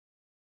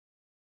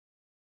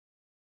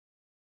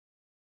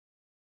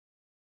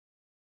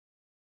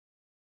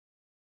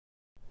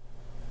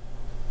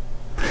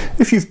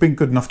If you've been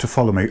good enough to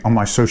follow me on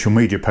my social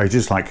media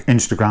pages like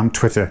Instagram,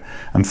 Twitter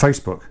and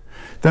Facebook,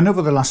 then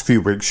over the last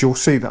few weeks you'll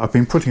see that I've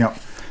been putting up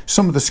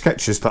some of the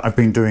sketches that I've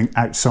been doing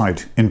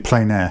outside in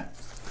plein air.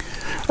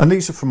 And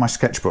these are from my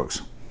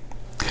sketchbooks.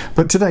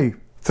 But today,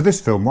 for this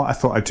film, what I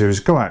thought I'd do is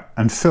go out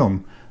and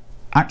film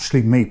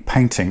actually me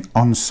painting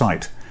on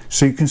site,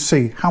 so you can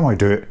see how I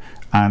do it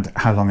and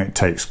how long it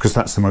takes, because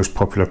that's the most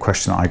popular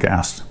question that I get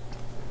asked.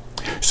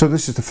 So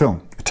this is the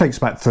film. It takes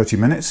about 30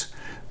 minutes,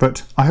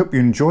 but I hope you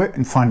enjoy it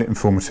and find it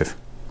informative.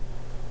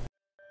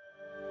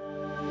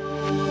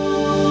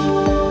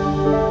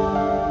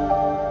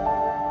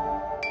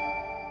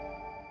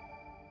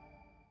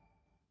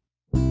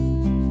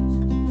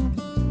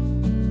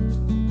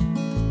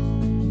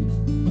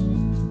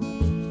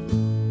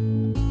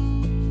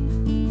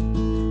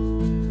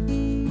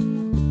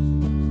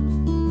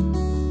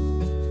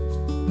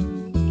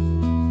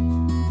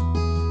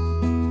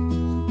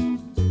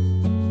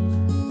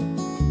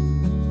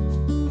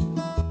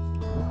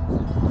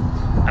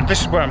 And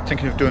this is where I'm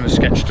thinking of doing the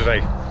sketch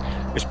today.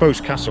 It's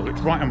Bowes Castle.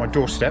 It's right on my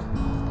doorstep,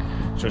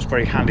 so it's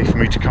very handy for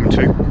me to come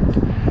to,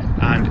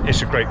 and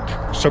it's a great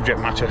subject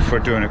matter for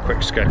doing a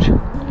quick sketch.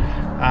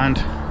 And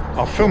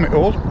I'll film it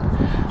all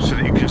so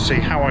that you can see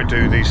how I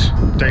do these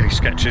daily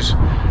sketches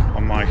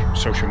on my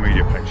social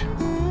media page.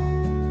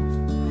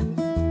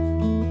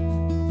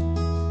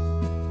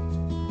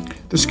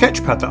 The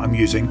sketch pad that I'm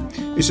using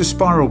is a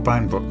spiral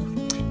bound book,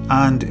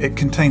 and it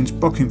contains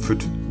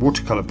Bockingford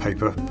watercolour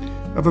paper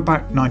of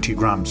about 90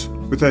 grams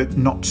with a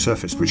knot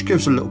surface, which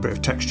gives a little bit of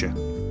texture.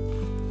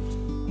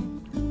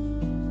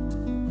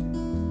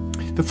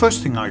 The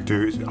first thing I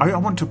do is I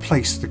want to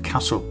place the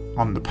castle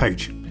on the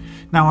page.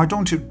 Now I don't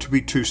want it to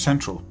be too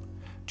central,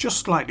 just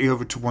slightly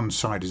over to one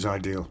side is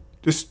ideal.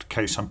 This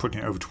case I'm putting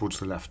it over towards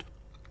the left.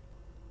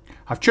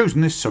 I've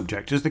chosen this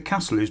subject as the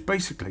castle is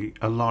basically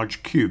a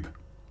large cube.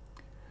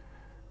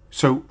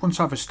 So once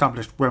I've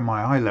established where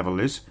my eye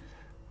level is,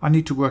 I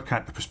need to work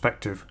out the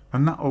perspective,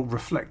 and that will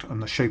reflect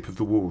on the shape of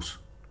the walls.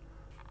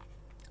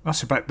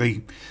 That's about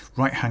the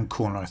right hand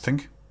corner, I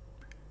think.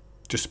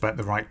 Just about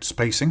the right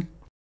spacing.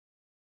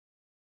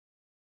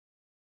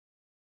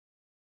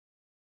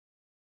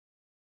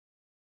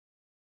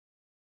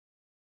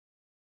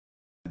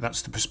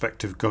 That's the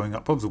perspective going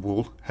up of the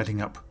wall,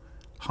 heading up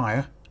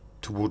higher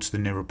towards the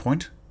nearer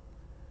point.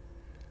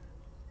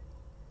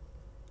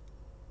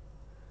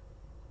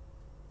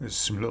 There's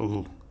some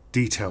little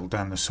detail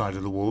down the side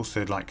of the walls.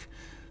 They're like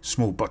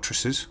small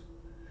buttresses,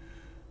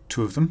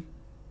 two of them.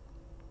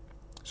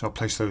 So I'll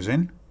place those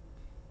in,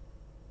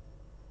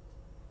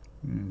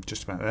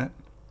 just about there.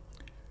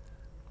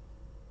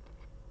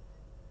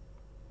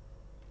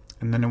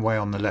 And then away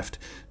on the left.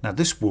 Now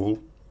this wall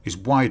is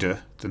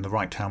wider than the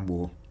right hand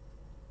wall,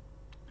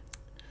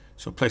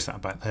 so I'll place that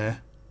about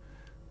there,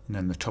 and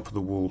then the top of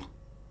the wall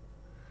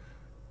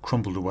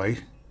crumbled away.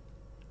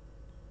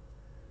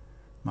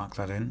 Mark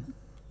that in.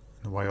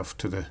 The way off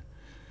to the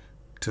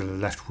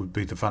left would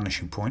be the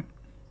vanishing point.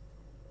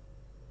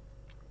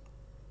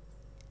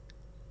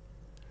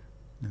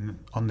 And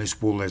on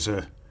this wall there's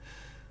a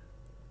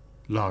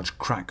large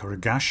crack or a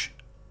gash.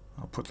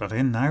 I'll put that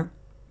in now,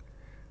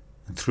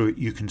 and through it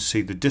you can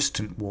see the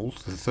distant wall,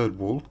 the third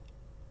wall.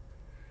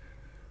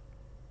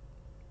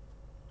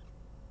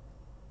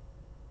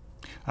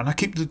 And I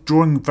keep the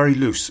drawing very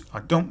loose. I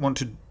don't want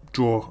to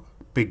draw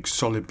big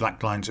solid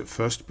black lines at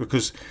first,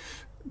 because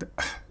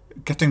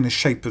getting the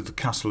shape of the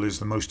castle is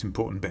the most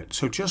important bit.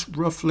 So just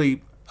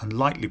roughly and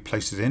lightly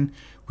place it in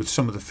with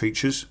some of the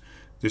features,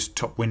 this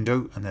top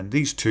window and then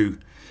these two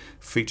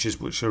features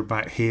which are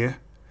about here.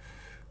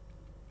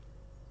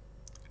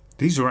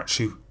 These are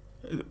actually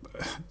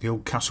the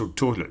old castle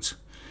toilets,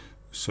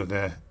 so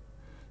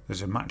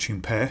there's a matching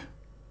pair.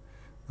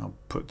 I'll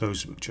put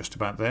those just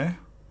about there.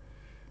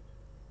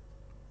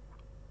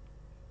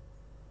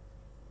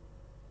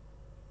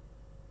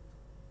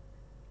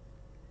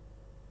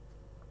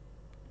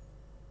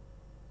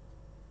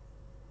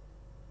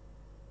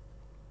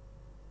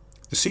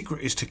 The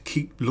secret is to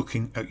keep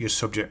looking at your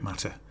subject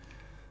matter.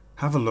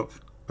 Have a look,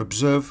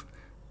 observe,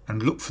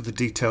 and look for the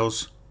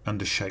details and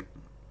the shape.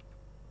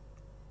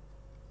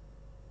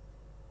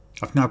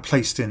 I've now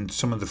placed in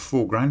some of the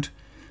foreground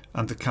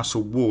and the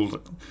castle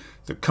wall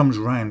that comes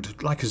round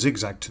like a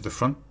zigzag to the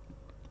front.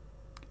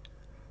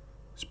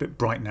 It's a bit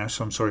bright now,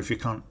 so I'm sorry if you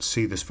can't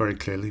see this very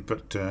clearly,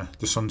 but the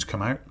sun's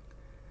come out.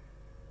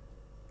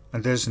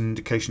 And there's an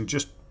indication,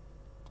 just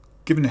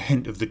giving a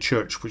hint of the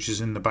church which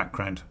is in the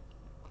background.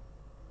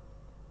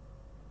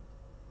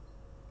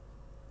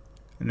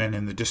 And then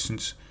in the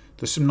distance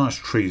there's some nice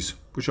trees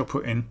which I'll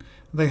put in.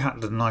 They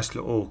add a nice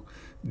little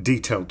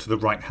detail to the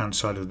right hand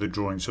side of the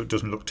drawing, so it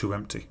doesn't look too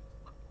empty.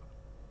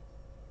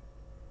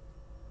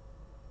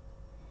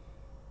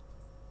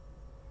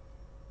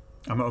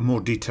 I'm at a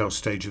more detailed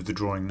stage of the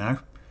drawing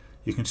now.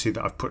 You can see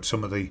that I've put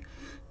some of the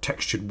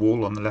textured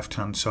wall on the left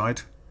hand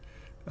side,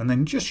 and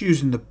then just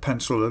using the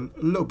pencil a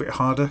little bit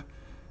harder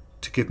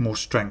to give more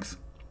strength.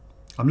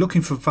 I'm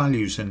looking for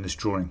values in this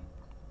drawing,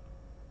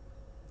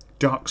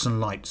 darks and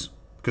lights,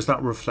 because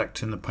that will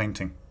reflect in the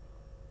painting.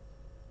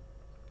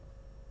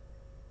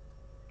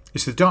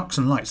 It's the darks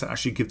and lights that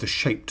actually give the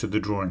shape to the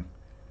drawing.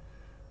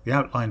 The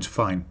outline's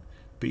fine,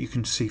 but you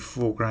can see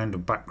foreground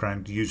and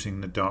background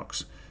using the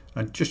darks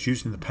and just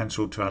using the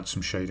pencil to add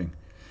some shading.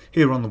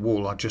 Here on the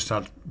wall I just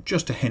add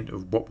just a hint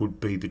of what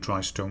would be the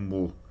dry stone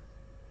wall.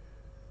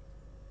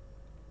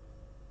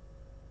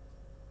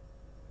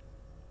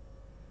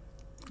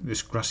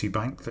 This grassy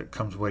bank that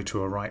comes way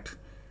to our right,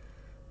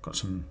 got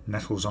some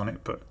nettles on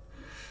it, but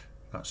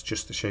that's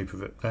just the shape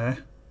of it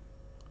there.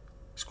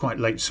 It's quite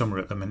late summer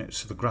at the minute,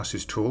 so the grass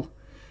is tall.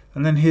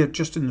 And then here,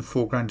 just in the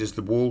foreground, is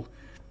the wall.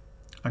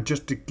 And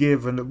just to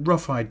give a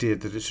rough idea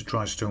that it's a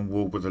dry stone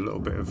wall with a little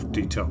bit of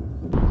detail.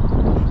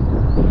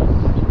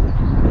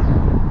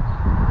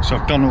 So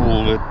I've done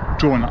all the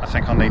drawing that I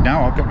think I need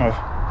now. I'll get my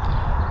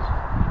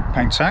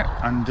paints out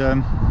and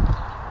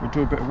we'll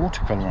do a bit of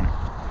watercolour on it.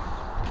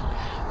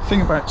 The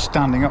thing about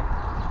standing up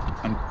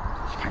and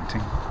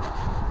painting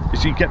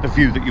is you get the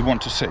view that you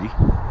want to see.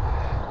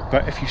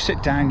 But if you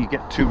sit down, you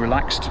get too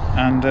relaxed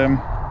and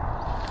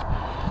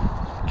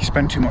you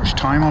spend too much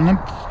time on them.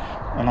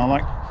 And I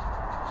like,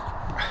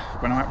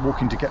 when I'm out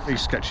walking, to get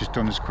these sketches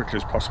done as quickly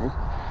as possible.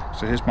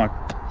 So here's my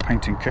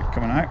painting kit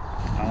coming out.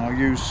 And I'll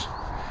use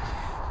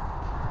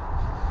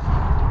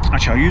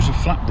a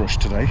flat brush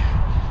today.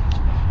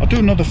 I'll do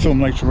another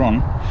film later on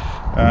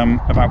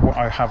about what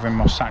I have in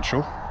my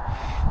satchel.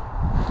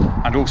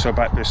 And also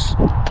about this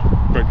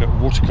great little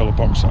watercolour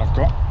box that I've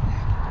got.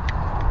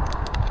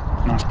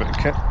 Nice bit of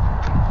kit.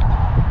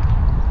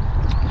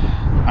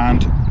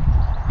 And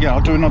yeah,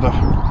 I'll do another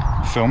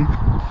film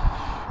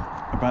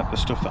about the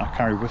stuff that I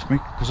carry with me,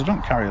 because I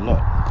don't carry a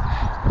lot.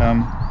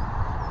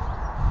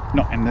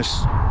 Not in this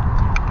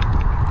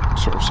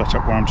sort of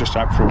setup where I'm just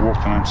out for a walk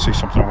and I see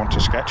something I want to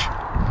sketch.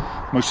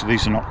 Most of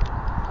these are not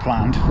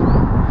planned.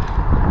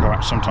 I go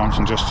out sometimes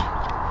and just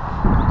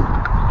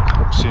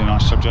see a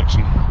nice subject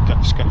and get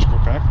the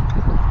sketchbook out.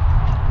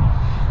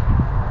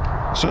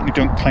 I certainly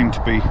don't claim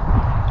to be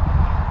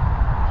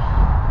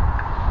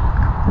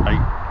a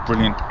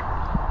brilliant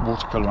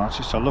watercolour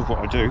artist. I love what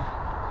I do,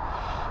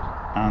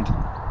 and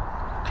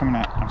coming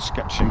out and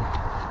sketching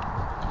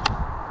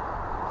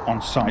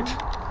on site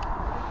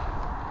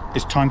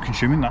is time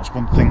consuming. That's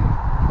one thing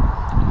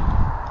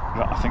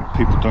that I think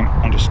people don't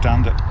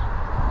understand, that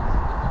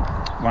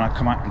when I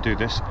come out and do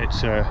this,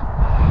 it's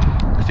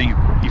I think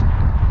you've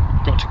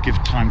got to give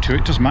time to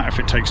it. It doesn't matter if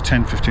it takes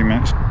 10, 15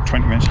 minutes,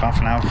 20 minutes, half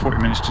an hour, 40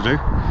 minutes to do.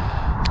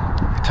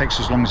 It takes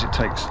as long as it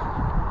takes.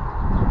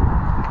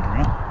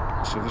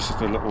 So this is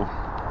the little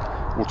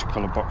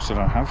watercolour box that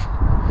I have.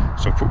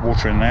 So I put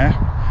water in there,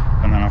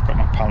 and then I've got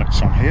my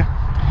palettes on here.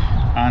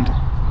 And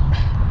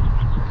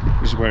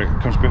this is where it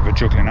becomes a bit of a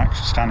juggling act,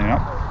 standing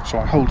up. So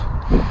I hold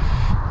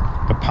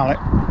the palette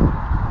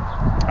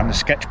and the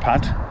sketch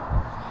pad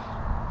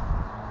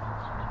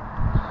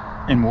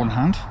in one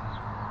hand,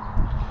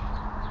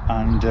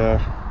 and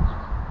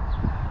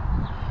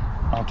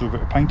I'll do a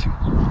bit of painting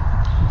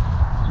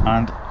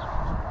and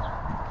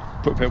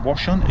put a bit of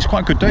wash on. It's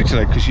quite a good day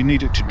today because you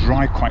need it to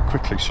dry quite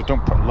quickly, so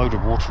don't put a load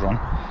of water on.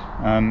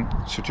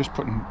 So just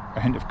putting a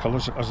hint of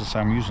colours. As I say,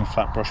 I'm using a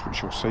flat brush,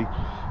 which you'll see,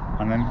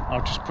 and then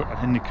I'll just put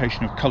an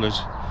indication of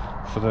colours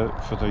for the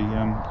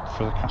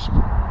castle.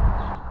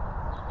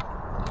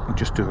 I'll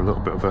just do a little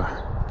bit of a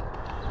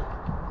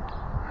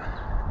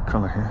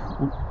colour here.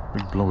 Ooh,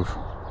 big blow of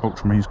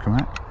ultramarines come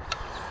out.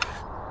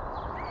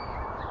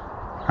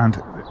 And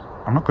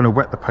I'm not going to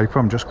wet the paper,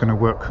 I'm just going to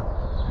work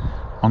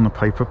on the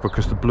paper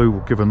because the blue will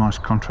give a nice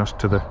contrast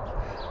to the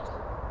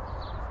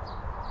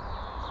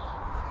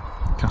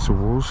castle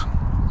walls.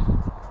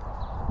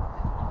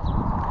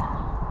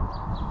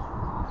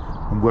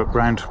 And work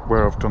round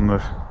where I've done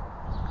the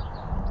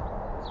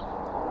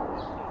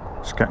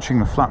sketching.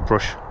 The flat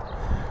brush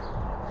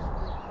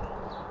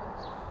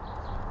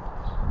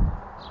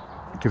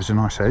gives a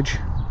nice edge.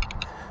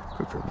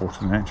 Put a bit of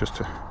water in there just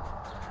to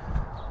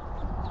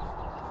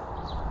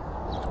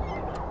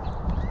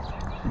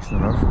ease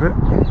that off a bit.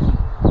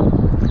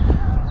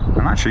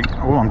 And actually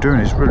all I'm doing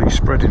is really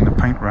spreading the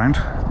paint round,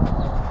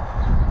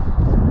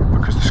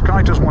 because the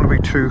sky doesn't want to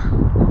be too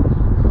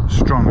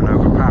strong and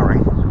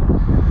overpowering,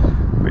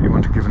 but you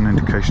want to give an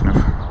indication of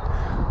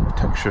the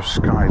texture of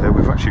sky. There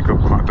we've actually got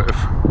quite a bit of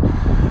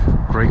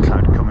grey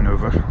cloud coming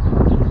over,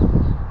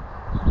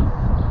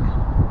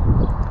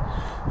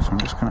 so I'm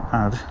just going to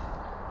add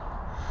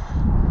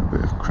a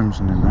bit of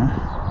crimson in there,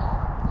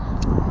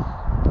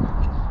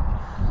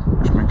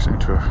 which makes it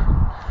into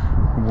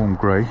a warm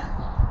grey.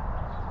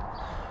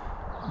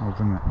 I'll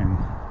bring that in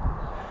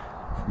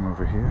from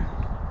over here.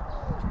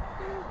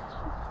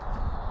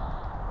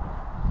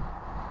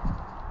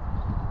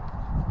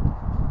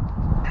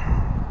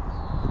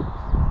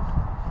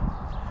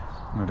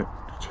 Let it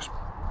just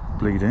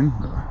bleed in.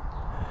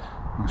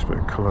 Nice bit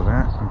of colour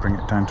there, and bring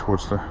it down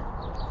towards the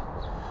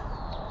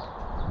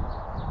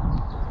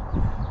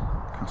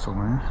castle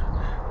there.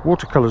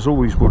 Watercolours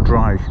always will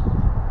dry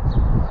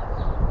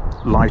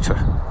lighter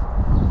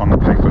on the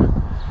paper,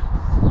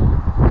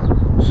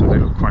 so they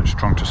look quite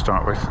strong to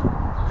start with,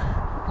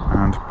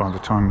 and by the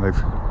time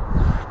they've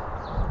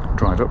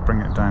dried up, bring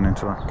it down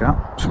into that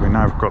gap. So we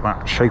now have got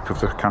that shape of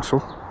the castle.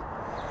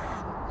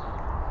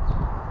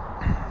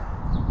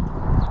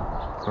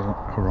 The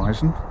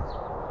horizon.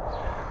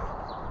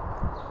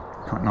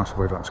 Quite nice the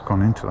way that's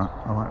gone into that.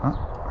 I like that.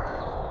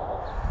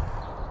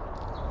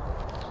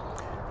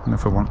 And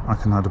if I want, I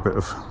can add a bit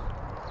of,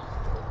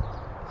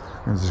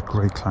 there's a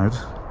grey cloud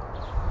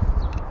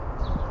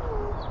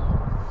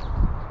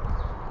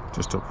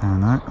just up there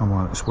now, and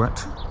while it's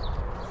wet,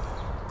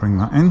 bring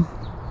that in.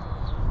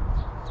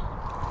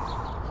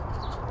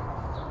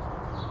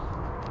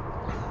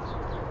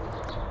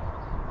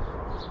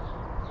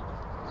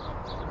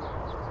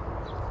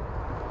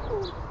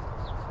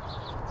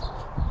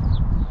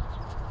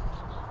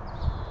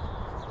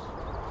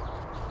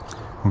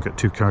 Won't get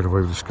too carried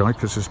away with the sky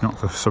because it's not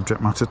the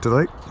subject matter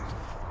today.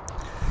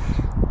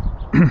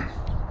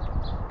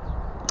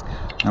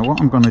 Now what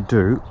I'm going to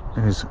do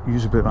is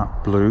use a bit of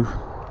that blue,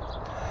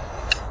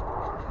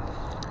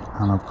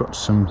 and I've got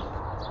some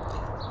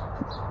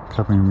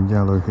cadmium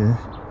yellow here.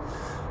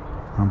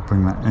 I'll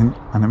bring that in,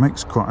 and it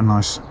makes quite a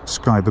nice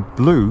sky. The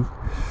blue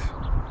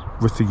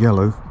with the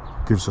yellow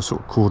gives a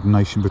sort of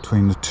coordination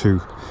between the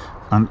two,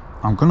 and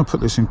I'm going to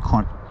put this in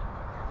quite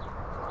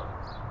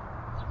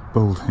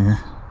bold here.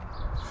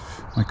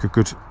 Make a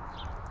good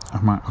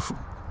amount of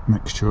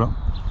mixture up.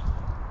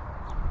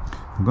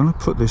 I'm going to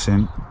put this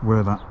in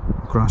where that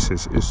grass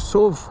is. It's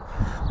sort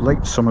of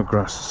late summer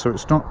grass, so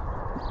it's not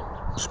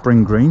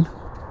spring green.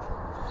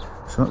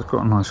 So that's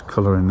got a nice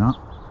colour in that.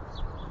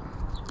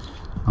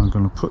 I'm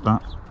going to put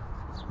that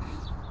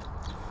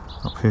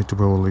up here to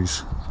where all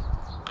these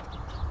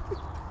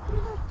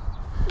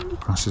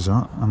grasses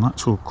are, and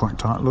that's all quite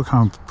tight. Look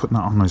how I'm putting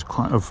that on. There's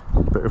quite a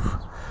bit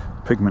of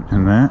pigment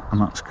in there, and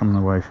that's coming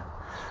away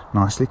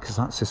nicely because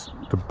that's just,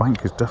 the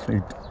bank is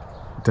definitely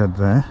dead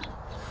there,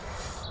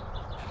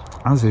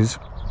 as is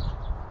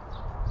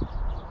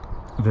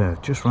there,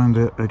 just round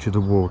the edge of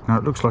the wall. Now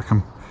it looks like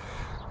I'm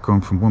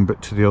going from one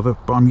bit to the other,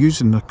 but I'm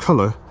using the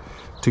colour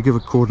to give a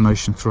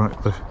coordination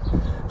throughout the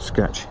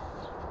sketch.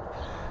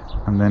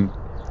 And then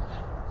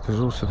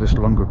there's also this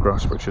longer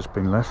grass which has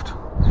been left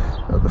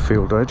at the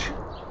field edge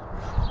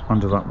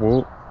under that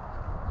wall,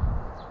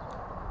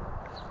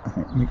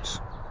 and it meets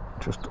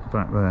just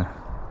about there.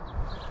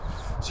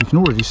 So you can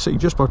already see,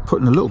 just by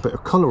putting a little bit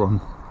of colour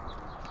on,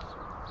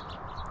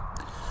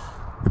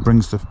 it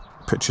brings the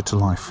picture to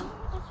life.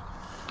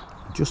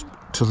 Just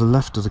to the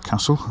left of the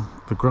castle,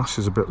 the grass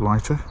is a bit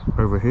lighter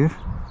over here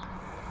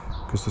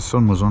because the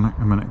sun was on it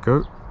a minute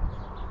ago,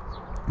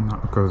 and that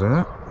will go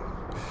there.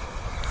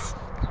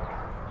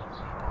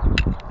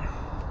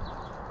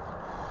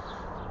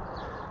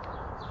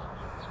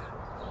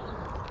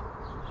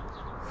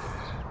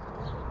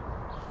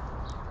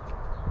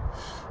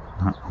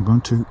 Now I'm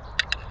going to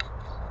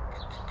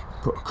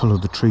put a colour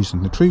of the trees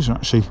in. The trees are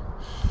actually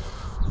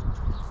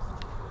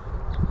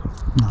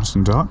nice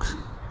and dark,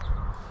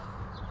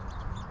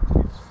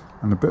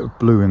 and a bit of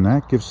blue in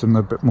there gives them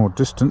a bit more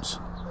distance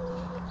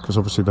because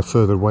obviously they're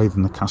further away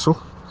than the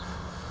castle.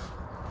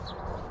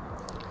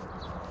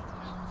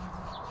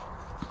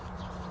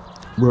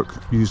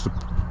 Use the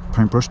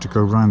paintbrush to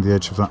go around the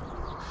edge of that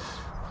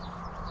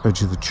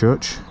edge of the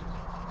church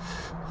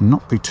and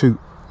not be too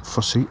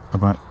fussy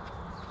about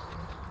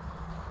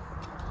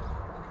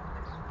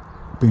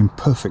being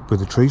perfect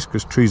with the trees,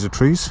 because trees are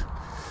trees.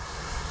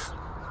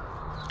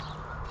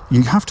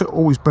 You have to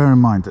always bear in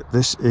mind that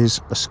this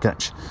is a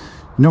sketch.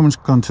 No one's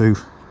going to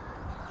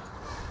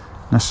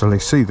necessarily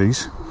see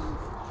these.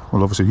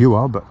 Well, obviously you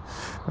are, but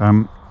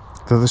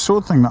they're the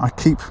sort of thing that I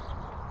keep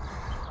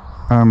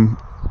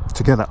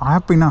together. I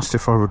have been asked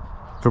if I would,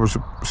 there was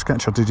a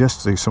sketch I did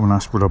yesterday, someone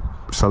asked would I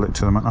sell it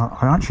to them, and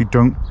I actually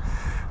don't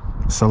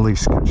sell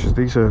these sketches.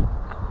 These are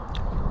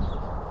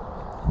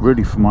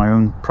really for my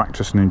own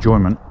practice and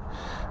enjoyment,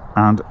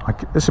 and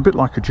it's a bit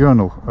like a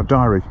journal, a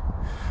diary,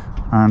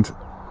 and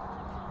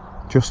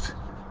just,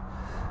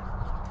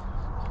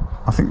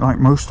 I think like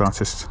most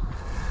artists,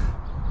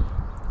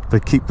 they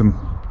keep them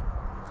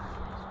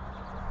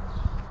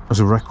as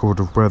a record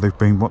of where they've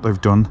been, what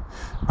they've done,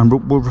 and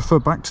we'll refer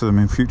back to them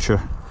in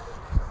future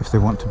if they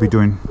want to be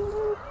doing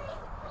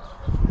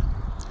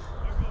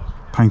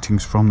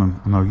paintings from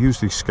them, and I'll use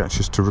these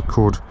sketches to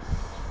record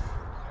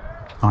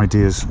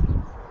ideas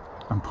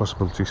and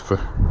possibilities for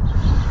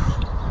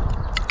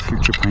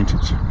future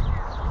paintings.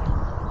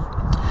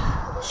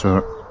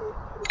 So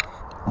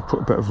I'll put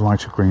a bit of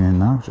lighter green in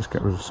now, just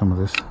get rid of some of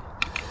this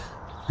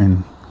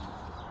in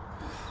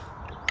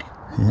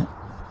here.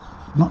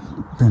 Not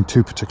being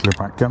too particular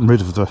about getting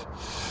rid of the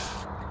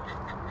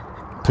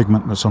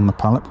pigment that's on the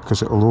palette,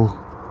 because it will all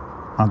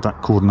add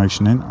that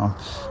coordination in.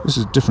 This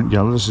is a different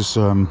yellow. This is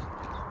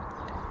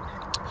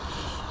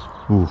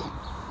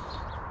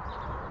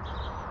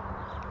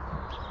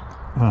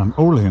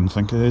Olean, I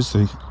think it is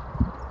the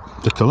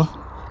colour.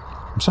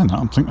 I'm saying that,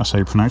 I think that's how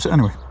you pronounce it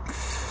anyway.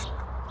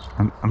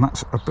 And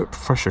that's a bit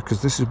fresher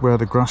because this is where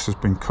the grass has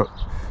been cut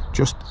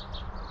just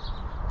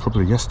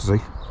probably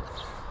yesterday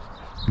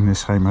in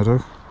this hay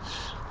meadow.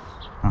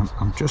 And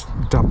I'm just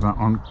dab that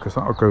on because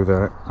that'll go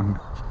there, and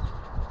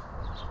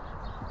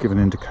give an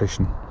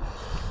indication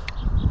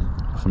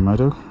of the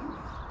meadow,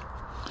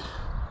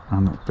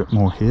 and a bit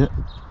more here.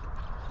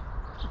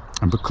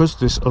 And because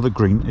this other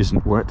green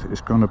isn't wet,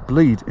 it's going to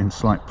bleed in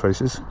slight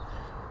places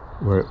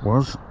where it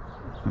was.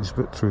 It's a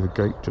bit through the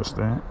gate just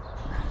there,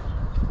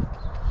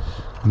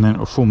 and then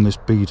it'll form this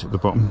bead at the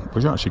bottom,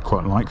 which I actually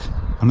quite like.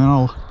 And then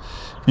I'll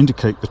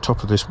indicate the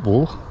top of this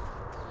wall.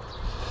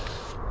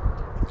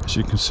 As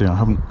you can see, I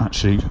haven't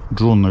actually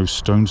drawn those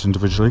stones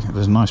individually.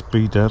 There's a nice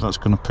bead there that's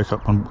going to pick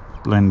up and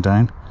blend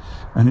down,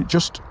 and it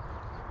just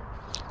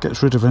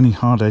gets rid of any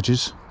hard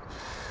edges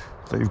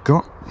that you've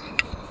got.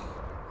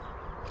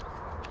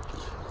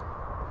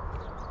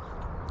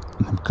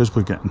 And because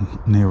we're getting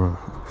nearer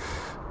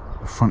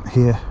the front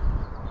here,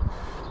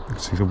 you can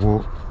see the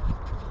wall.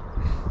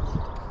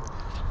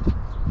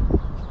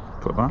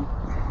 Put that.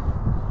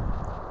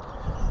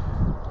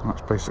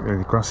 That's basically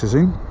the grass is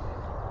in.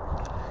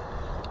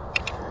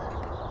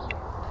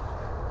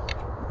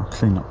 I'll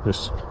clean up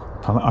this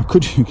palette. I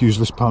could use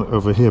this palette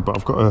over here, but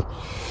I've got a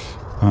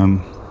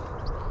I'm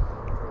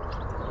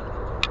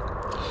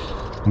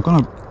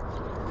going to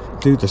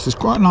do this. There's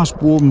quite a nice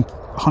warm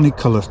honey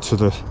colour to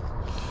the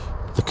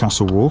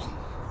castle wall,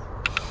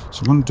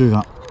 so I'm going to do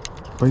that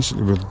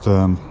basically with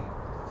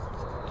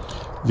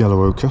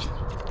yellow ochre.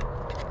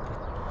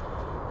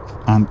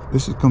 And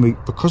this is going to be,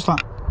 because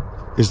that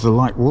is the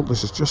light wall,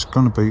 this is just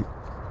going to be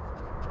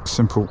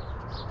simple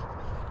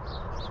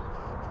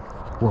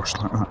wash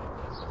like that.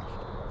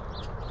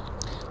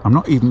 I'm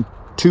not even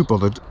too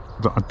bothered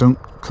that I don't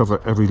cover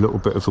every little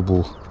bit of the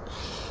wall.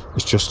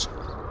 It's just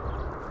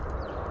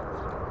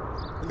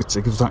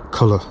to give that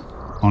colour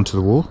onto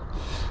the wall.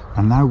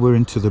 And now we're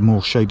into the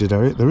more shaded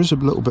area. There is a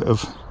little bit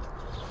of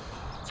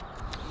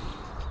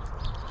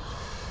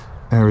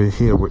area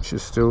here which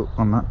is still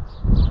on that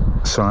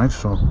side,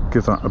 so I'll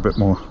give that a bit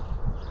more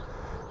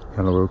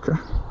yellow ochre.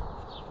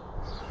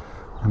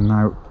 And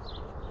now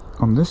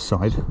on this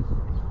side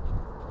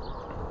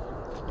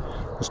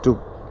there's still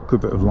a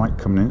good bit of light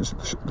coming in.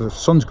 The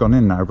sun's gone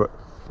in now, but,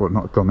 well,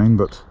 not gone in,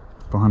 but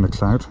behind a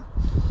cloud.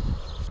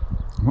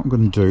 And what I'm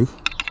going to do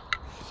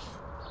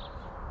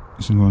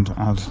is I'm going to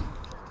add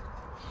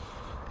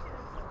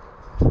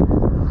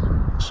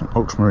some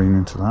ultramarine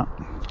into that,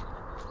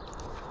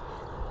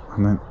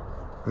 and then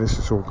this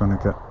is all going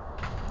to get,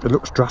 it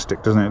looks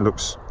drastic, doesn't it? It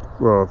looks,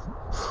 well,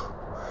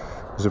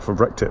 as if I've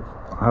wrecked it.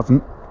 I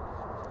haven't.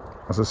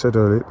 As I said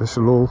earlier, this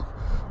will all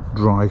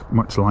dry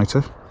much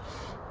lighter,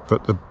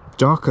 but the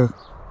darker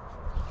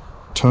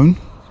tone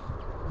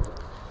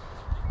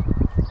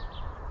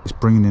is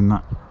bringing in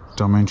that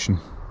dimension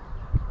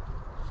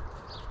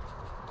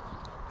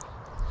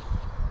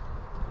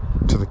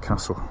to the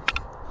castle.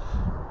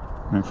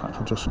 In fact,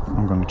 I'm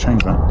going to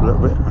change that a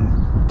little bit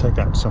and take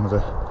out some of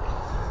the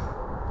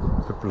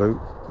blue.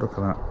 Look at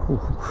that.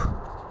 Ooh.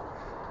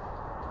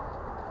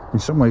 In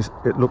some ways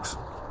it looks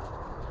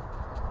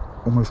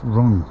almost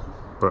wrong,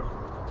 but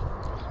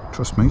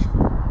trust me,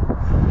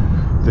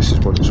 this is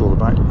what it's all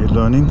about. You're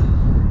learning.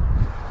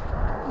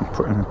 I'm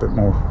putting a bit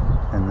more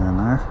in there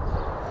now.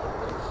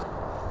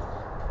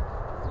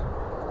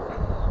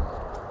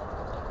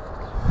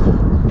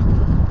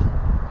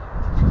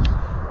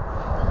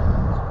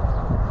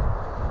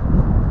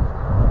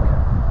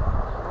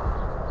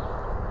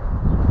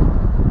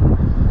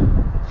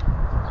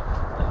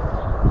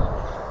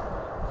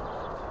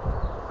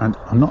 And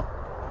I'm not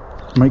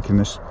making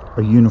this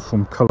a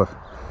uniform colour.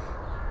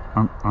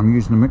 I'm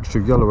using a mixture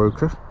of yellow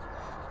ochre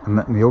and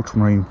letting the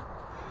ultramarine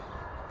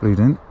bleed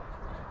in.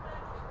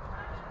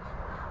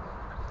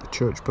 The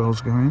church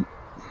bells go in.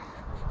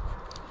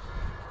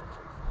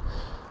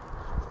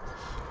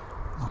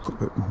 I'll put a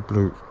bit more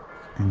blue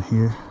in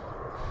here.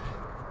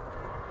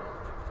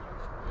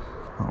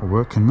 That'll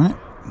work in a minute.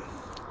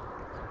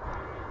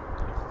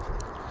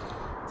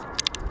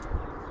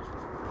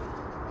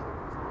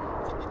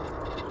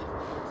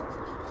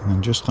 And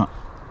then just that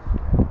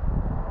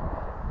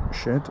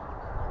shed,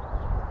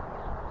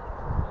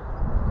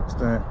 it's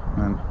there,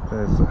 and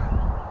there's the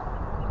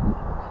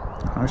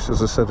house.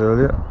 As I said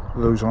earlier,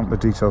 those aren't the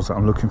details that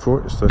I'm looking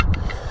for, it's the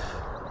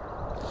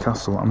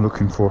castle I'm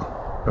looking for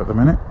at the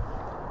minute.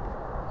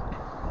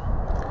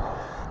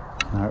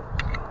 Now,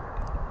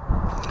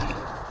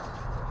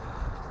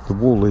 the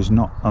wall is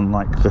not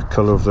unlike the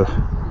colour of the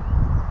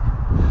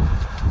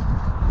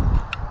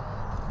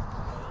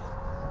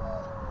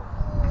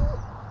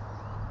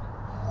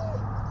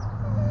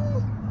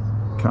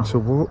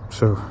castle wall,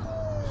 so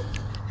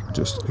I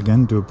just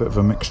again do a bit of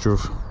a mixture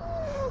of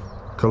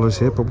colours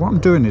here. But what I'm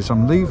doing is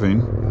I'm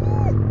leaving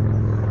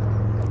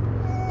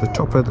the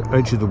top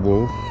edge of the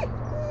wall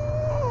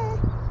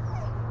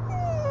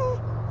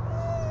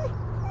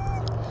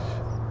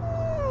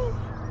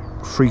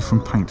free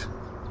from paint,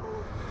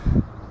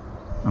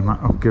 and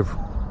that'll give,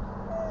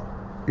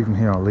 even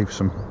here I'll leave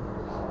some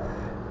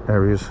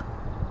areas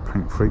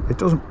paint free. It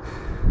doesn't,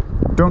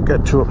 don't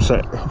get too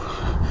upset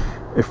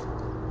if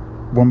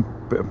one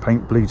bit of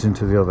paint bleeds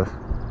into the other.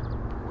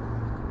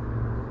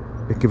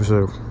 It gives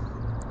a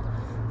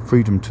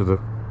freedom to the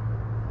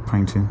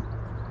painting.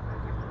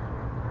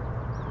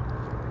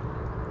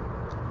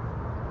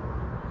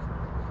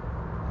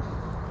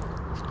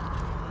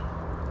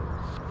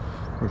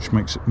 which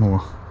makes it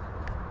more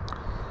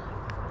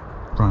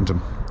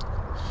random.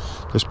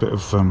 This bit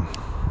of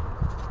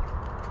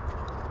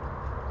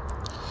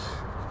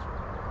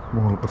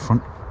wall at the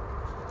front,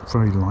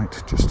 very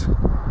light, just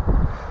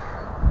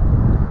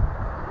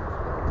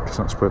because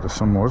that's where the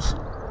sun was.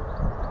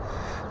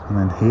 And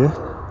then here,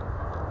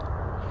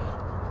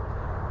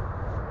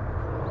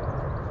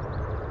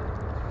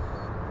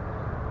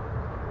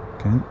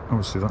 again,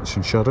 obviously that's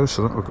in shadow,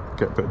 so that will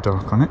get a bit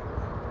dark on it.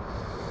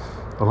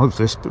 I love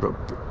this bit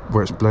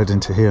where it's bled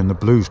into here and the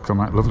blues come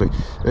out lovely.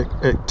 It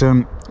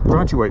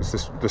graduates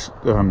this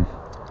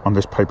on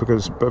this paper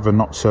because it's a bit of a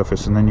knot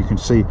surface, and then you can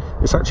see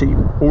it's actually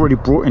already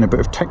brought in a bit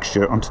of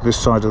texture onto this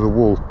side of the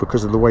wall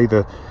because of the way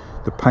the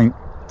paint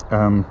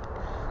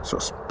sort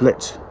of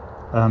splits,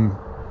 and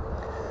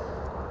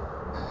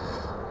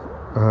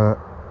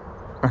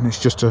it's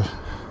just a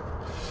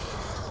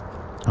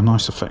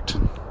nice effect.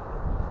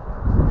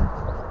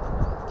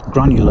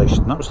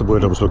 Granulation, that was the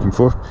word I was looking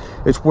for.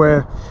 It's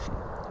where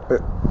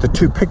the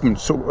two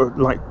pigments sort of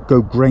like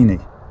go grainy,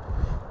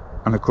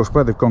 and of course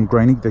where they've gone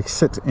grainy they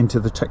sit into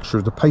the texture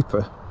of the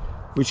paper,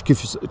 which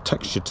gives a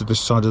texture to this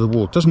side of the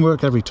wall. It doesn't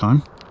work every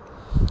time,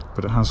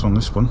 but it has on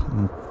this one.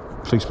 I'm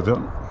pleased with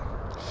that.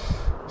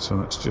 So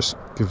let's just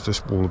give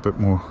this wall a bit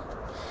more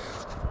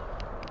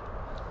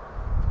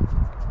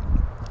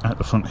at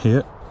the front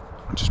here.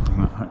 I'll just bring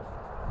that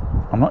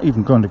out. I'm not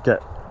even going to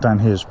get down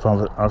here as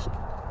far as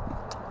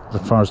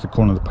the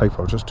corner of the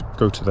paper. I'll just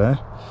go to there,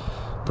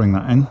 bring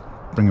that in,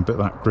 bring a bit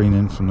of that green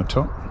in from the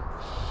top,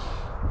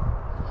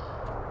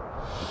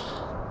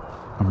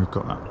 and we've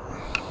got that.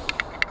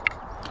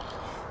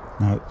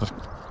 Now the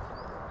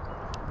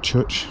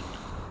church,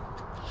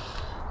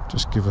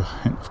 just give a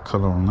hint of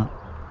colour on that.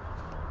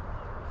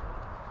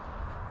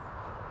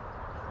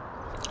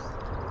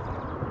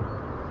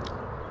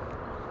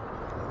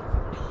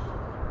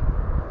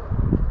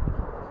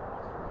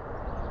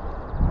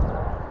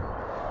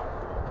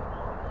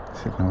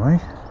 Away.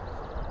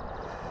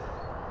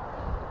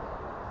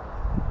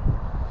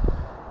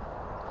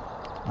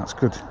 That's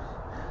good.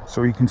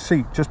 So you can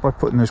see just by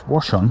putting this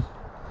wash on,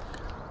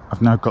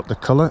 I've now got the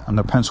colour and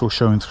the pencil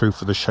showing through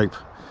for the shape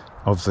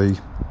of the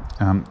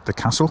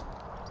castle.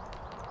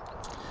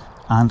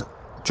 And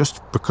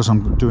just because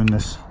I'm doing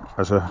this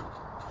as a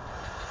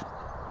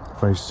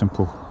very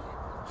simple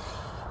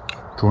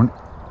drawing,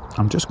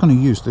 I'm just going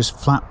to use this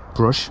flat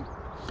brush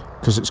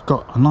because it's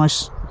got a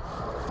nice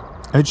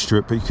edge to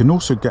it, but you can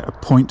also get a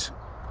point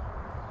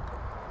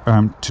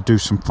to do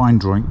some fine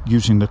drawing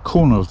using the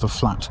corner of the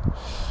flat.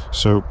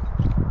 So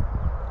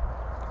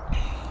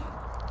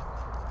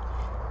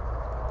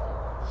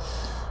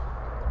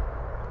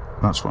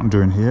that's what I'm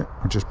doing here.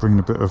 I'm just bringing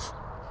a bit of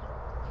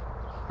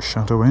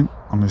shadow in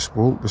on this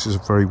wall. This is a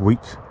very weak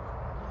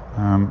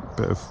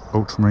bit of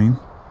ultramarine.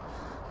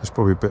 There's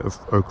probably a bit of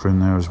ochre in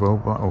there as well,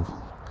 but that'll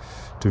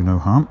do no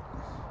harm.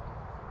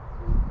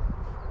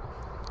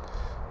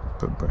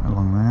 Put a bit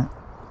along there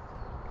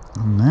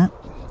and there.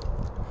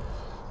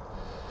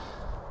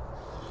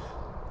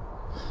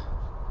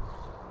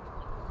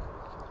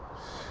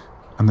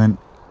 And then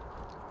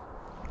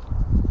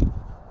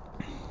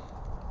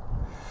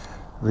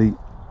the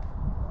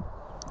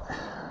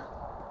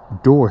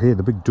door here,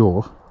 the big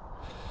door,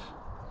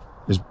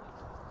 is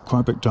quite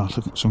a bit dark,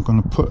 so I'm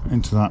going to put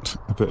into that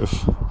a bit of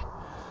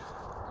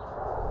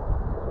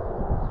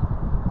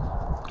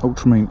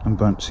ultramarine and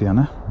burnt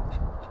sienna.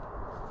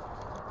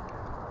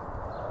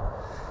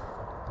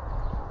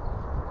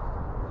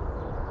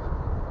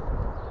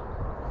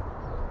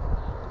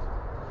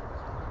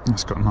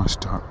 It's got a nice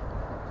dark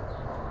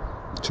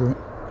to it.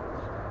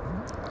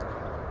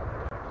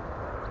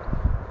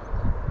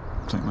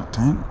 Take that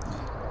down.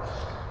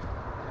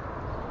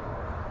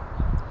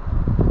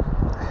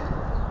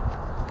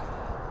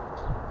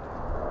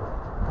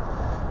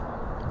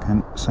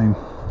 Again, same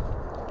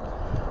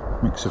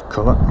mix of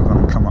colour. I'm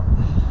going to come up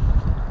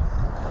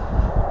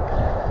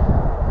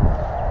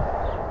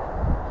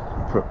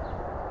and put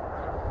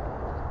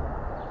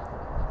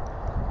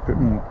a bit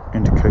more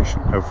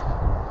indication of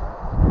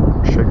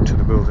shape to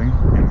the building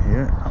in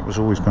here. That was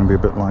always going to be a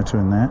bit lighter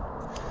in there.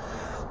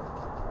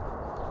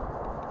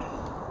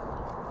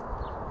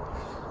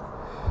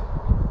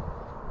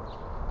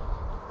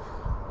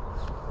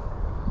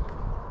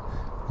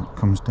 That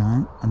comes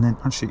down, and then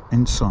actually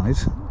inside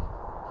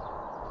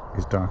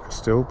is darker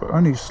still, but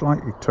only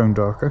slightly toned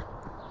darker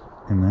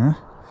in there.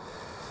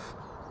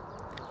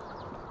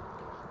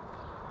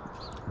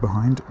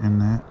 Behind in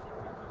there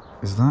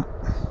is that.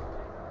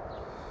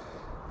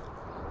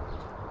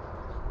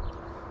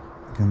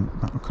 Again,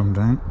 that will come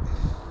down.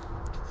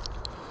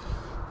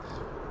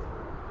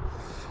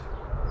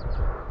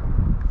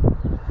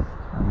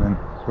 And then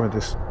where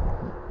this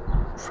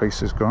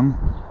face has gone,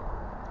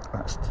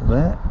 that's to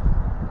there.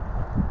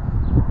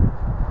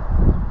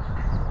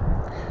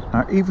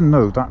 Now, even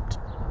though that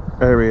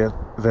area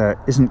there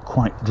isn't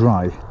quite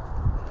dry,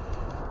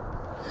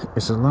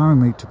 it's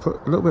allowing me to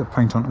put a little bit of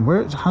paint on, and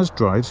where it has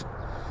dried,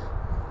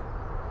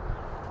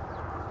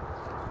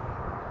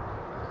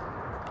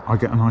 I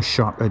get a nice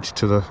sharp edge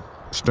to the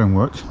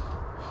stonework,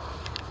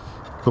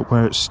 but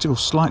where it's still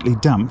slightly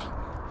damp,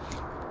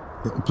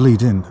 it'll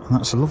bleed in, and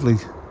that's a lovely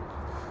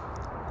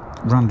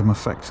random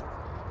effect.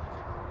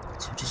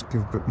 So I'll just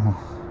give a bit more.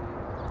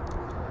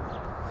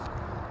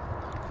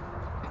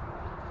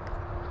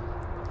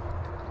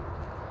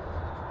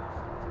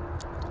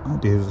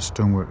 Idea of the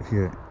stonework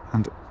here,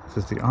 and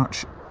there's the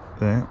arch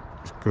there,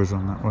 which goes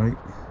around that way.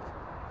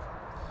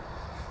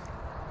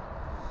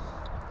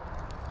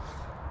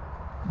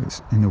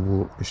 This inner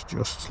wall is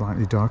just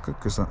slightly darker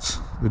because that's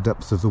the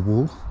depth of the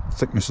wall,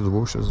 thickness of the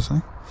wall, should I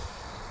say.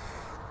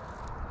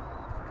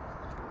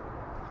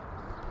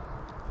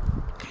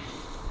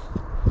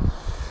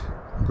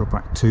 Go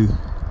back to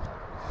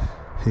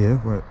here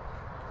where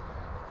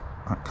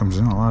that comes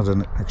in. I'll add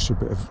an extra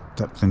bit of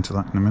depth into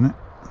that in a minute.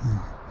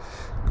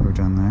 Go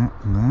down there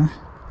and there.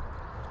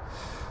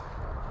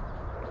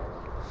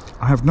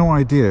 I have no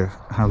idea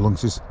how long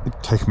this is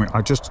taking me.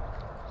 I just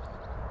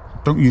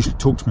don't usually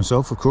talk to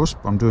myself, of course,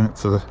 but I'm doing it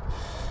for the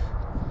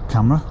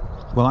camera.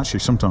 Well, actually,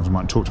 sometimes I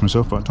might talk to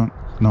myself, but I don't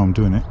know I'm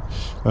doing it.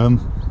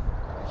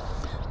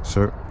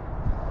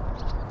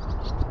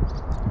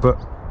 But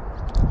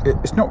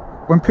it's not,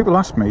 when people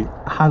ask me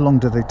how long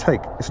do they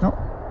take, it's not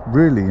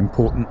really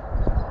important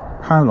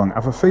how long. I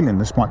have a feeling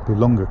this might be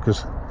longer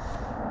because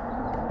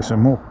it's a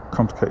more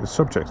complicated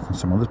subject than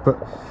some others, but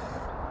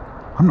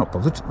I'm not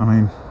bothered. I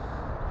mean,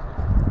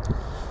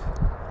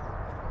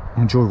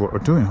 I enjoy what we're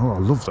doing. Oh, I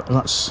love that.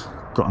 That's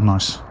got a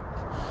nice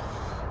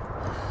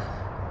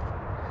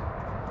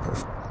bit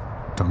of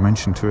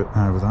dimension to it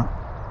now with that.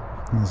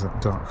 There's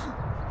that dark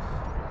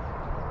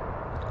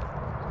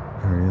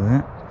area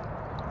there.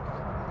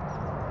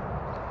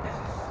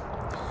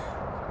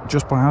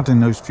 Just by adding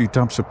those few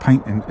dabs of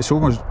paint in, it's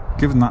almost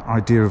given that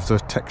idea of the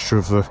texture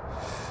of the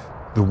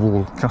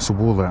wall, castle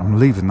wall there. I'm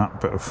leaving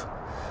that bit of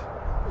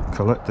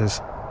colour.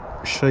 There's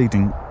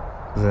shading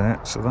there,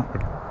 so that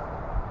would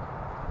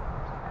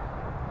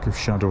give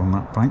shadow on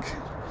that bank.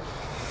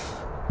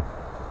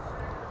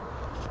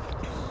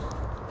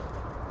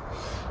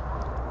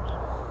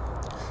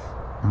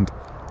 And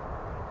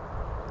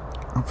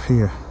up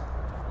here,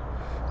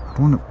 I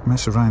don't want to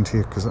mess around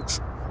here because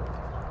that's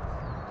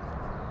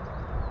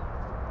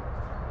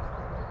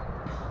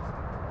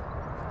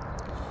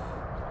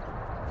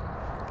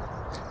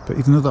but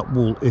even though that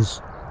wall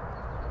is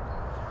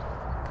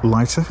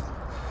lighter,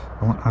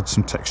 I want to add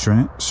some texture in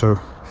it, so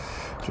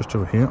just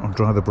over here I'll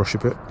dry the brush a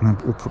bit and then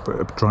we'll put a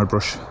bit of dry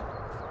brush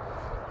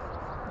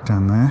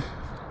down there,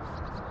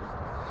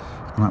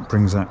 and that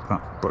brings out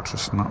that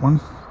buttress and that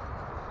one.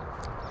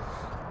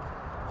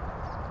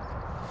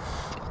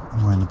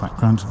 And we're in the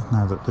background,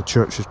 now that the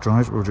church is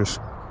dried, we'll just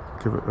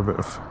give it a bit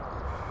of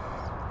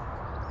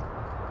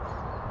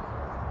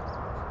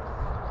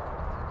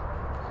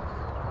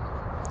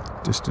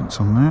distance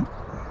on there.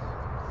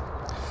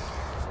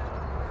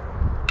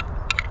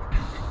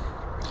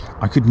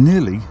 I could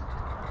nearly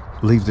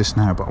leave this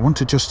now, but I want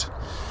to just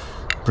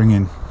bring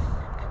in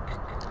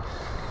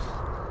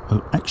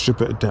an extra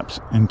bit of depth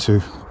into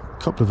a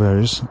couple of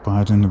areas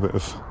by adding a bit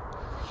of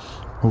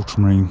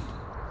ultramarine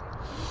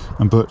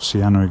and burnt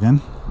sienna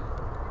again,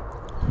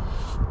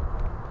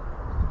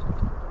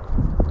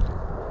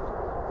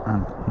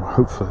 and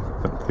hopefully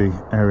that the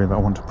area that I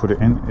want to put it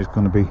in is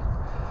going to be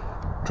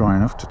dry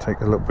enough to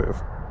take a little bit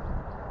of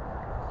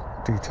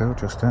detail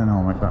just there, and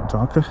I'll make that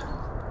darker.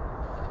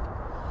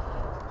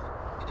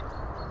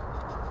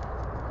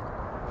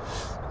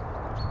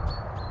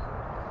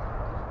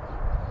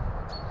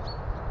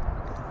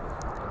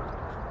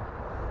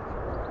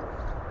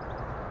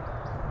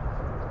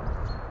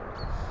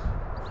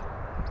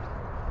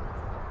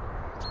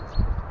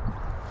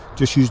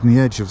 Just using the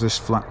edge of this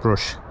flat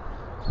brush.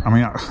 I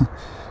mean,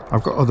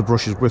 I've got other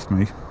brushes with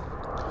me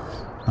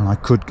and I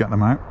could get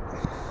them out,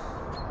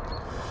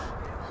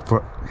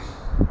 but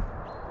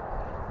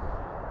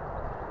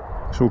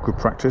it's all good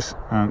practice,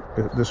 and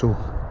this will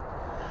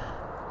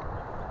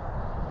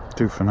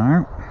do for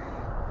now.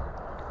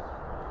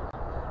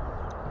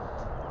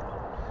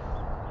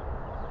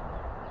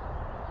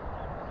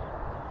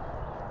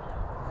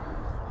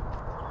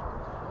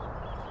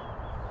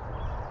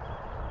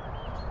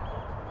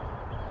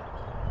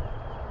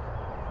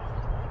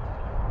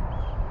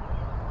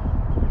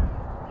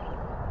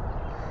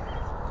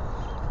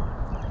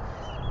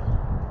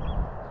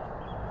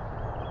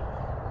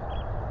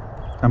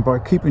 And by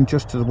keeping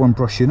just to the one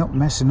brush, you're not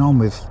messing on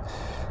with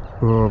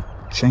or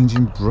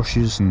changing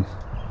brushes, and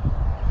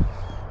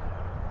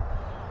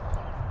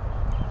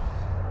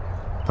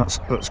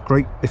that's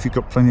great if you've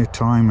got plenty of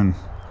time and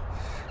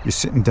you're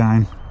sitting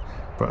down.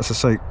 But as I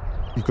say,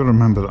 you've got to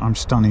remember that I'm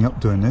standing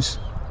up doing this,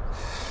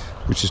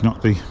 which is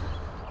not the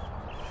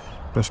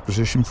best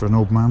position for an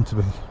old man to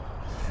be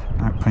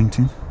out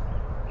painting.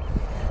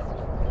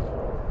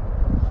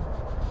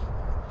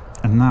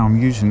 And now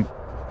I'm using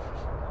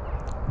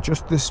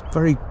just this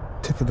very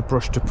tip of the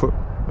brush to put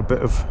a bit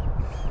of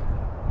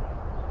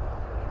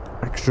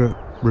extra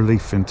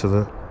relief into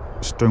the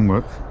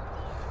stonework.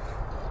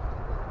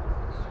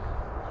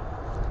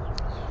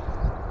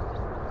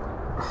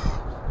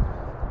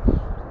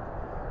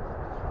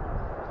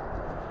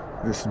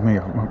 this is me.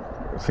 I'm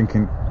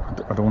thinking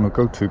I don't want to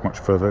go too much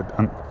further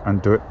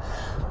and do it.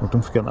 Well,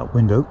 don't forget that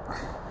window.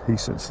 He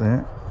sits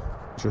there.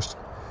 Just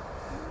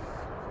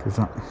give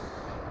that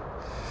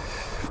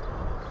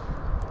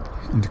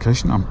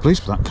indication. I'm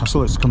pleased with that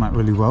castle. It's come out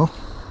really well.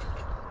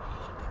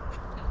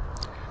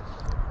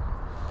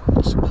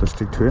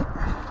 Simplicity to it.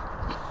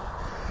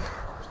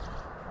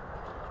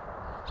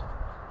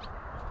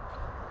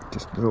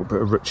 Just a little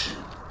bit of rich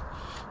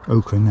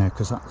ochre in there,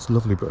 because that's a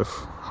lovely bit of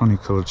honey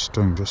coloured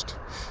stone just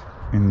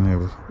in there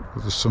with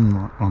the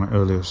sunlight on it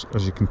earlier.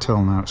 As you can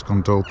tell now, it's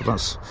gone dull, but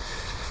that's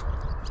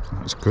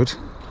good.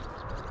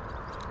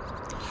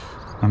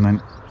 And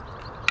then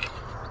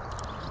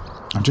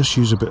I just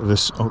use a bit of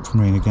this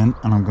ultramarine again,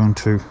 and I'm going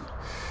to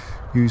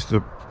use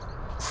the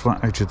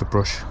flat edge of the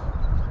brush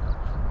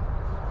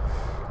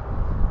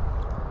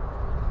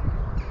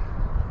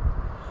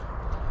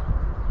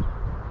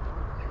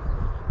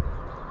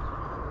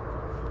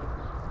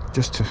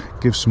just to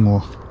give some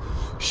more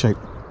shape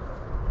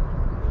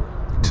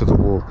to the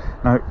wall.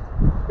 Now,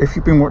 if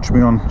you've been watching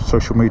me on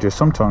social media,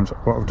 sometimes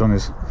what I've done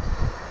is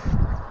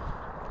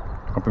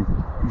I've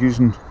been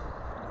using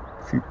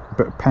a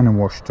bit of pen and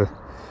wash to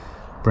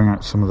bring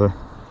out some of the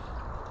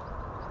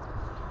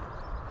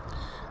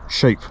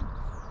shape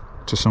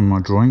to some of my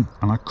drawing,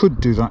 and I could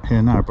do that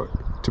here now,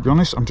 but to be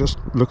honest, I'm just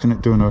looking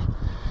at doing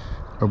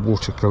a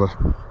watercolour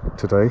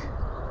today.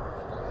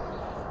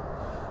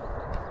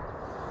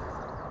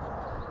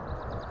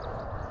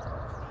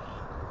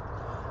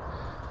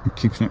 I'm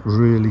keeping it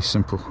really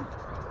simple.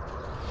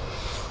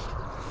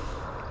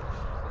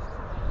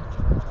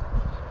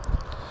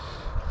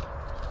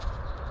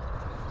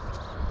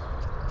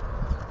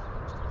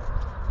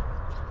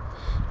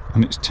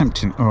 And it's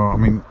tempting. Oh, I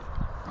mean,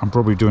 I'm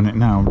probably doing it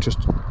now. I'm just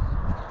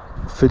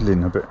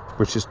fiddling a bit,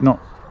 which is not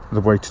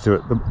the way to do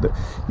it.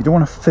 You don't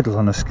want to fiddle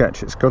on a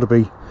sketch. It's got to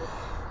be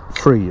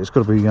free. It's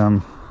got to be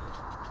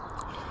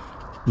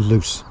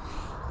loose.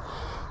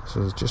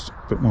 So there's just a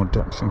bit more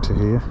depth into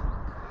here.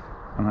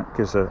 And that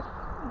gives a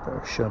bit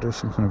of shadow,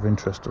 something of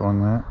interest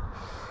along there.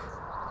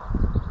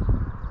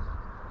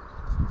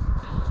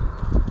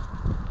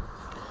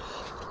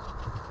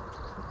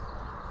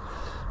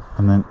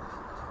 And then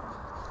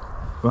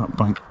that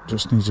bank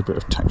just needs a bit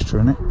of texture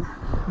in it.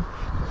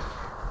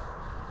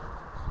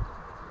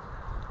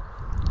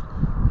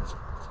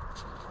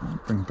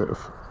 Bring a bit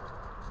of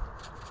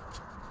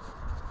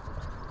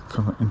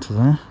colour into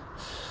there.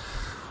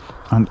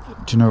 And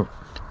do you know,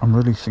 I'm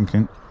really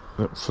thinking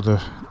that for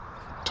the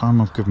time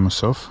I've given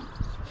myself,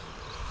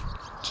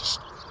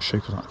 just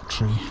shape of that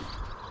tree.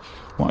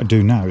 What I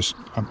do now is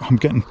I'm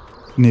getting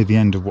near the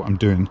end of what I'm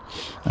doing,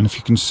 and if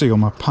you can see on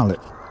my palette,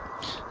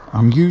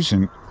 I'm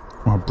using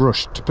my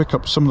brush to pick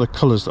up some of the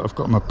colours that I've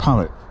got on my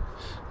palette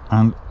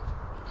and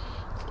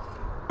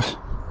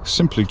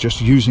simply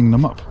just using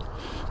them up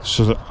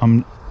so that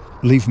I'm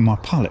leaving my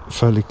palette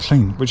fairly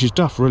clean, which is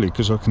daft really,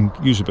 because I can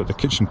use a bit of the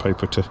kitchen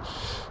paper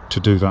to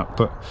do that.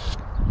 But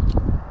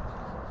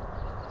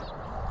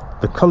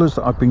the colours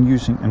that I've been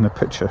using in the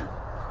picture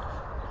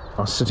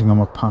are sitting on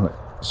my palette,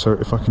 so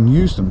if I can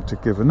use them to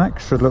give an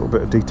extra little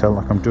bit of detail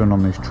like I'm doing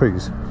on these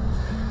trees,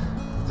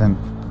 then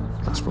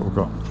that's what we've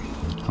got.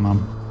 And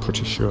I'm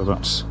pretty sure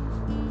that's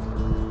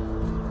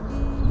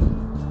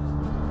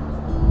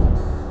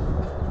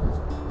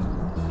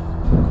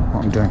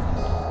what I'm doing.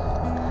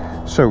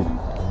 So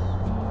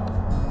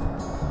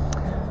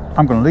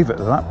I'm going to leave it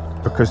at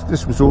that, because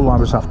this was all I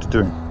was after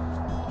doing.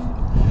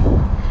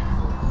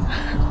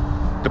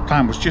 The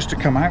plan was just to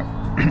come out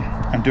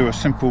and do a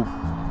simple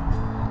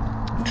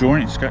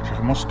drawing sketch.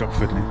 I must stop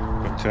fiddling,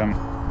 but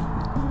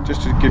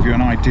just to give you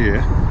an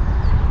idea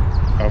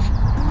of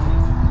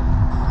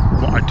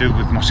what I do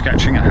with my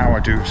sketching and how I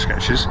do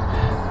sketches,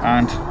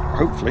 and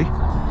hopefully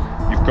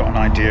you've got an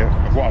idea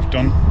of what I've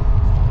done.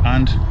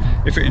 And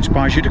if it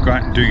inspires you to go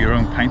out and do your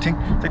own painting,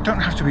 they don't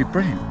have to be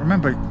brilliant.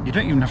 Remember, you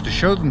don't even have to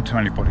show them to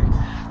anybody.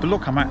 But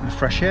look, I'm out in the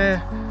fresh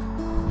air,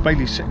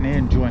 Bailey's sitting here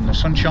enjoying the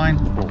sunshine,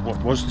 or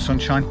what was the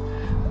sunshine,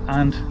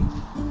 and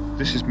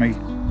this is me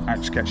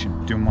out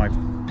sketching, doing my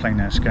plein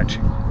air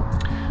sketching.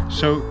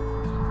 So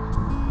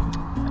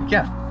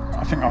yeah,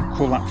 I think I'll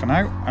call that for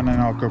now, and then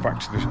I'll go back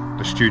to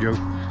the studio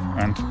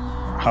and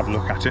have a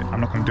look at it.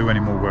 I'm not going to do any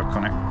more work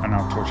on it, and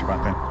I'll talk to you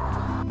about then.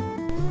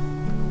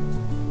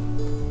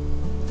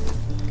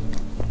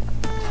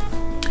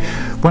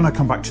 When I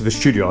come back to the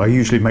studio, I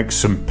usually make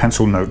some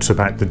pencil notes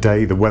about the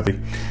day, the weather,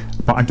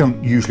 but I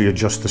don't usually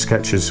adjust the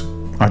sketches.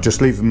 I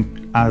just leave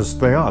them as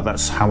they are.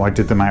 That's how I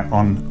did them out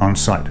on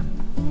site.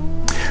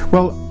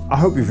 Well, I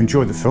hope you've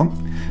enjoyed the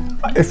film.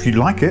 If you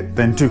like it,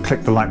 then do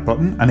click the like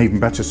button, and even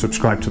better,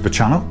 subscribe to the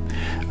channel.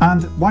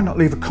 And why not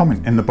leave a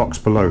comment in the box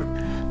below?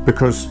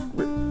 Because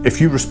if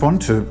you respond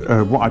to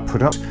what I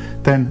put up,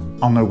 then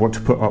I'll know what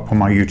to put up on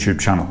my YouTube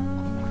channel.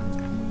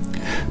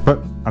 But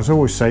as I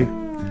always say,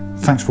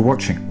 thanks for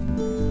watching.